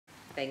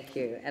Thank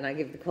you. And I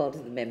give the call to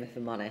the member for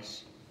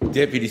Monash.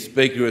 Deputy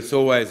Speaker, it's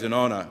always an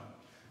honour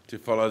to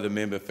follow the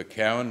member for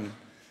Cowan.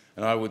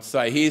 And I would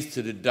say here's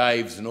to the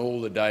Daves and all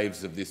the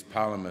Daves of this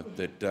parliament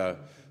that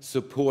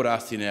support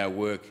us in our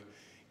work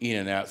in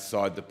and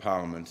outside the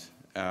parliament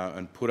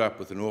and put up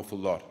with an awful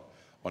lot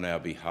on our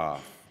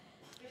behalf.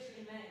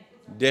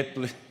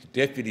 Deputy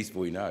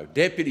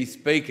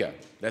Speaker,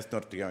 that's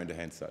not going to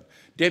Hansard.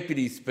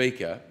 Deputy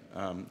Speaker,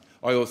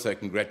 I also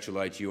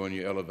congratulate you on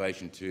your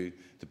elevation to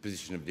the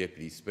position of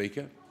Deputy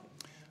Speaker.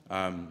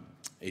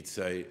 It's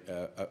a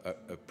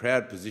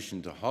proud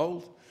position to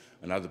hold,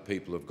 and other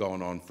people have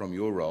gone on from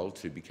your role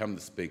to become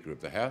the Speaker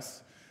of the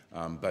House.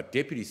 But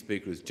Deputy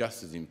Speaker is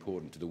just as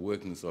important to the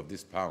workings of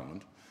this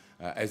parliament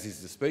as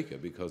is the Speaker,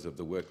 because of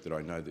the work that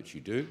I know that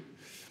you do.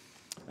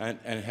 And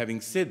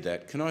having said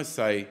that, can I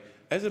say,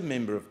 as a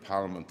Member of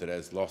Parliament that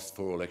has lost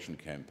 4 election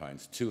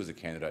campaigns, 2 as a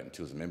candidate and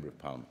 2 as a Member of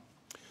Parliament,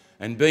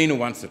 and been a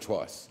once or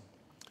twice,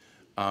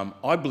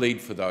 I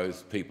bleed for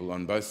those people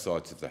on both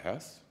sides of the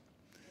House,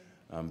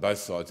 both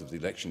sides of the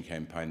election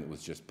campaign that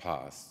was just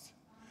passed,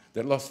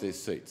 that lost their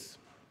seats.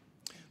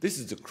 This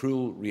is the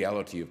cruel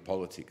reality of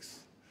politics,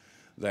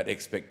 that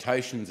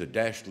expectations are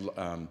dashed,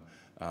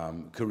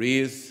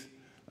 careers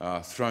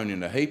are thrown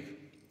in a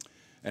heap,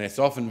 and it's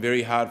often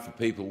very hard for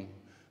people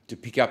to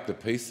pick up the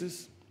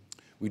pieces.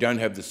 We don't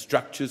have the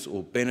structures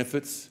or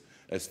benefits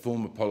as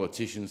former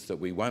politicians that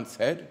we once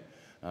had,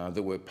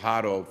 that were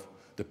part of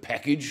the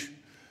package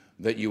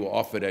that you were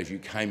offered as you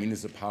came in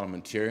as a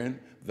parliamentarian.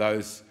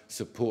 Those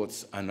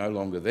supports are no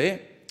longer there.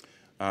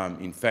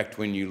 In fact,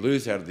 when you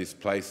lose out of this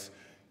place,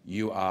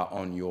 you are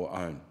on your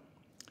own.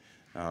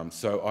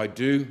 So I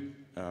do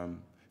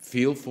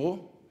feel for,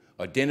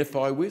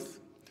 identify with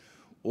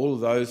all of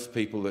those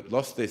people that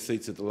lost their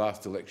seats at the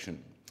last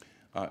election.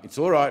 It's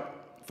all right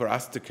for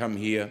us to come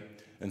here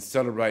and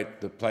celebrate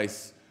the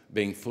place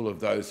being full of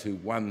those who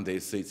won their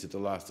seats at the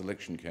last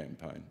election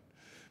campaign.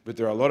 But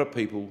there are a lot of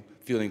people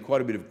feeling quite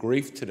a bit of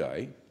grief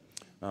today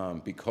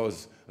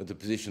because of the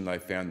position they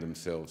found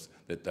themselves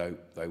that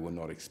they were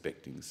not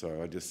expecting.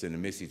 So I just send a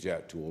message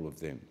out to all of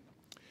them.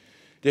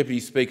 Deputy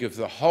Speaker, for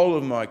the whole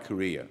of my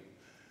career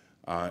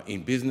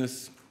in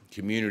business,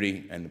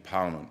 community and the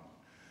parliament,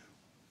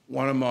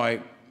 one of my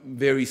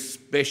very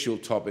special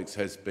topics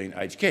has been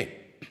aged care.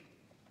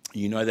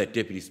 You know that,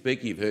 Deputy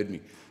Speaker, you've heard me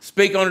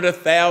speak on it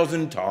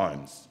 1,000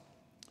 times.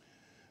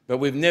 But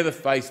we've never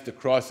faced the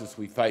crisis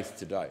we face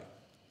today.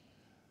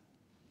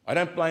 I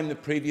don't blame the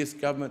previous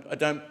government. I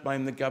don't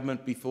blame the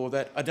government before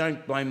that. I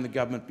don't blame the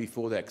government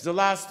before that. Because the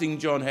last thing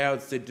John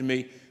Howard said to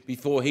me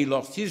before he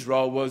lost his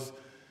role was,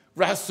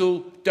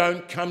 Russell,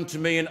 don't come to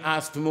me and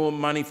ask for more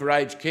money for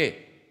aged care.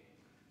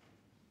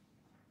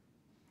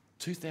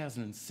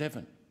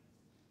 2007.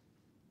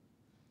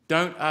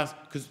 Don't ask,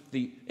 because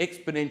the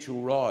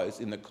exponential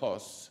rise in the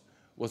costs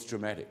was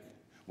dramatic.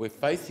 We're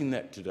facing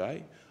that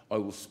today. I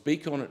will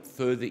speak on it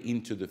further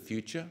into the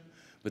future,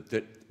 but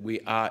that we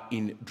are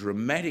in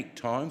dramatic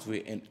times,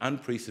 we're in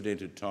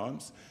unprecedented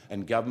times,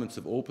 and governments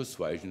of all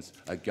persuasions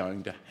are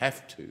going to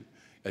have to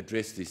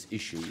address this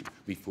issue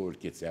before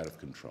it gets out of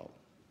control.